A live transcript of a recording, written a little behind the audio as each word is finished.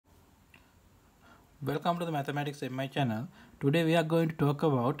Welcome to the Mathematics in my channel. Today we are going to talk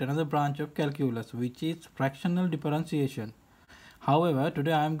about another branch of calculus, which is fractional differentiation. However,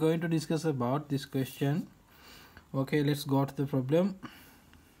 today I am going to discuss about this question. Okay, let's go to the problem.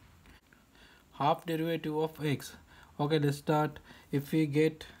 Half derivative of x. Okay, let's start. If we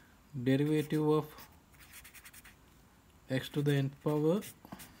get derivative of x to the nth power,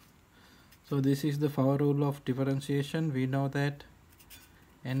 so this is the power rule of differentiation. We know that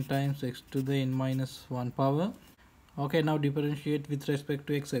n times x to the n minus 1 power. Okay, now differentiate with respect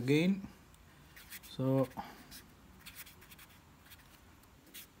to x again. So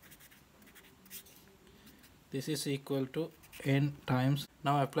this is equal to n times.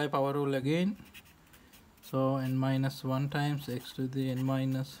 Now apply power rule again. So n minus 1 times x to the n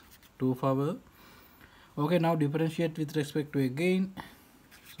minus 2 power. Okay, now differentiate with respect to again.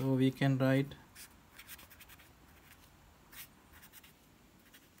 So we can write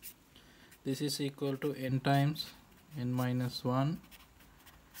this is equal to n times n minus 1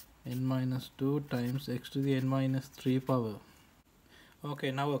 n minus 2 times x to the n minus 3 power. Okay,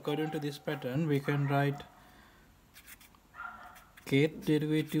 now according to this pattern we can write kth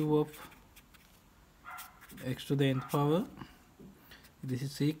derivative of x to the nth power. This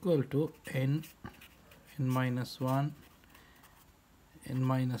is equal to n minus 1 n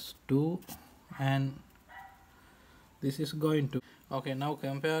minus 2 and this is going to. Okay, now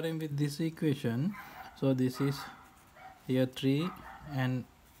comparing with this equation, so this is here 3 and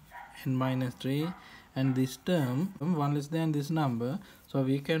n minus 3 and this term 1 less than this number, so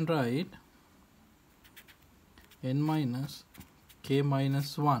we can write n minus k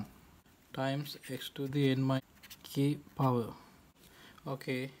minus 1 times x to the n minus k power.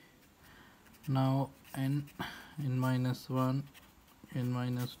 Okay, now n minus 1 n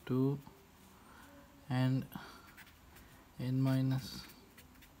minus 2 and n minus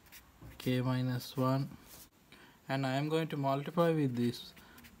k minus 1, and I am going to multiply with this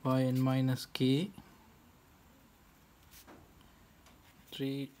by n minus k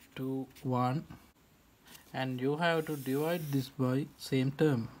 3 2 1, and you have to divide this by same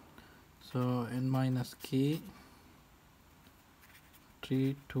term. So n minus k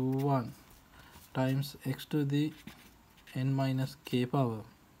 3 2 1 times x to the n minus k power.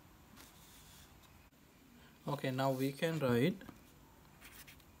 Okay, now we can write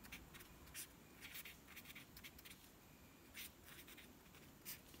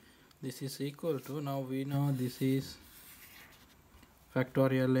this is equal to, now we know this is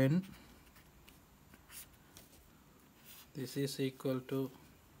factorial n, this is equal to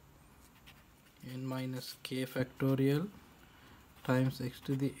n minus k factorial times x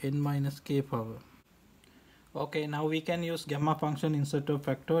to the n minus k power. Okay, now we can use gamma function instead of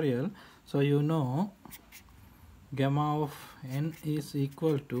factorial. So you know gamma of n is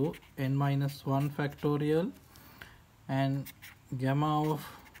equal to n minus 1 factorial and gamma of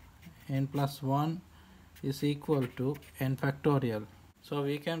n plus 1 is equal to n factorial. So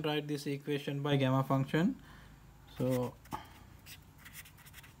we can write this equation by gamma function. So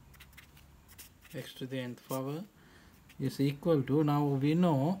x to the nth power is equal to, now we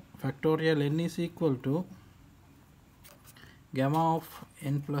know factorial n is equal to gamma of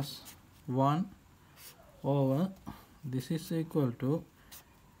n plus 1 over this is equal to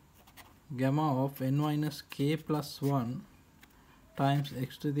gamma of n minus k plus 1 times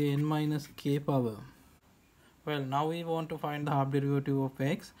x to the n minus k power. Well, now we want to find the half derivative of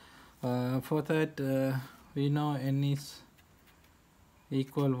x. For that we know n is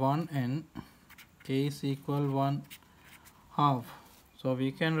equal 1 and k is equal 1 half. So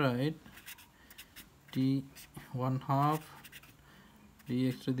we can write d 1 half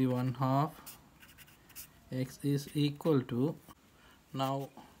dx to the 1 half x is equal to, now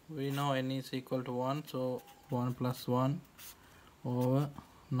we know n is equal to 1, so 1 plus 1 over,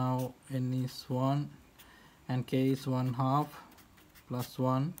 now n is 1 and k is 1 half plus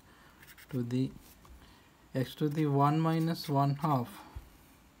 1 to the x to the 1 minus 1 half.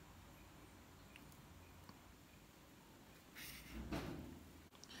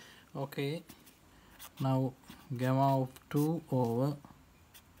 Okay, now gamma of 2 over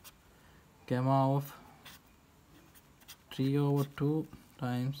gamma of 3 over 2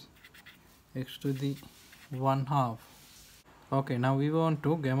 times x to the 1 half. Okay, now we want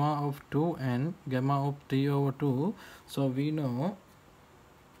to gamma of 2 and gamma of 3 over 2. So we know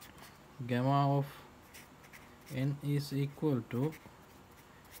gamma of n is equal to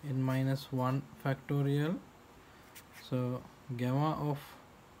n minus 1 factorial. So gamma of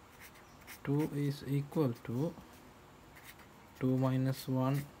 2 is equal to 2 minus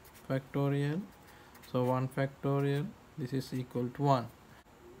 1 factorial. So 1 factorial, this is equal to 1.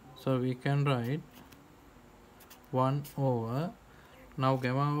 So we can write 1 over, now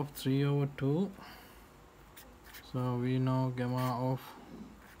gamma of 3 over 2, so we know gamma of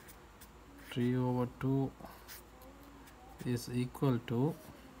 3 over 2 is equal to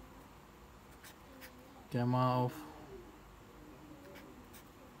gamma of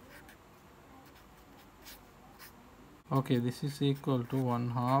okay, this is equal to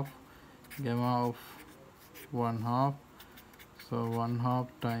 1/2 gamma of 1/2, so 1/2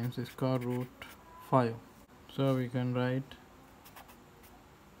 times square root 5, so we can write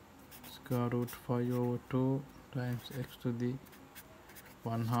square root 5 over 2 times x to the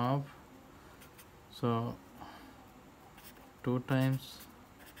 1/2, so 2 times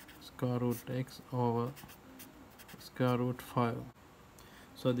square root x over square root 5.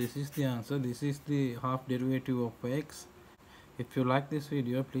 So this is the answer. This is the half derivative of x. If you like this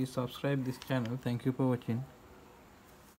video, please subscribe this channel. Thank you for watching.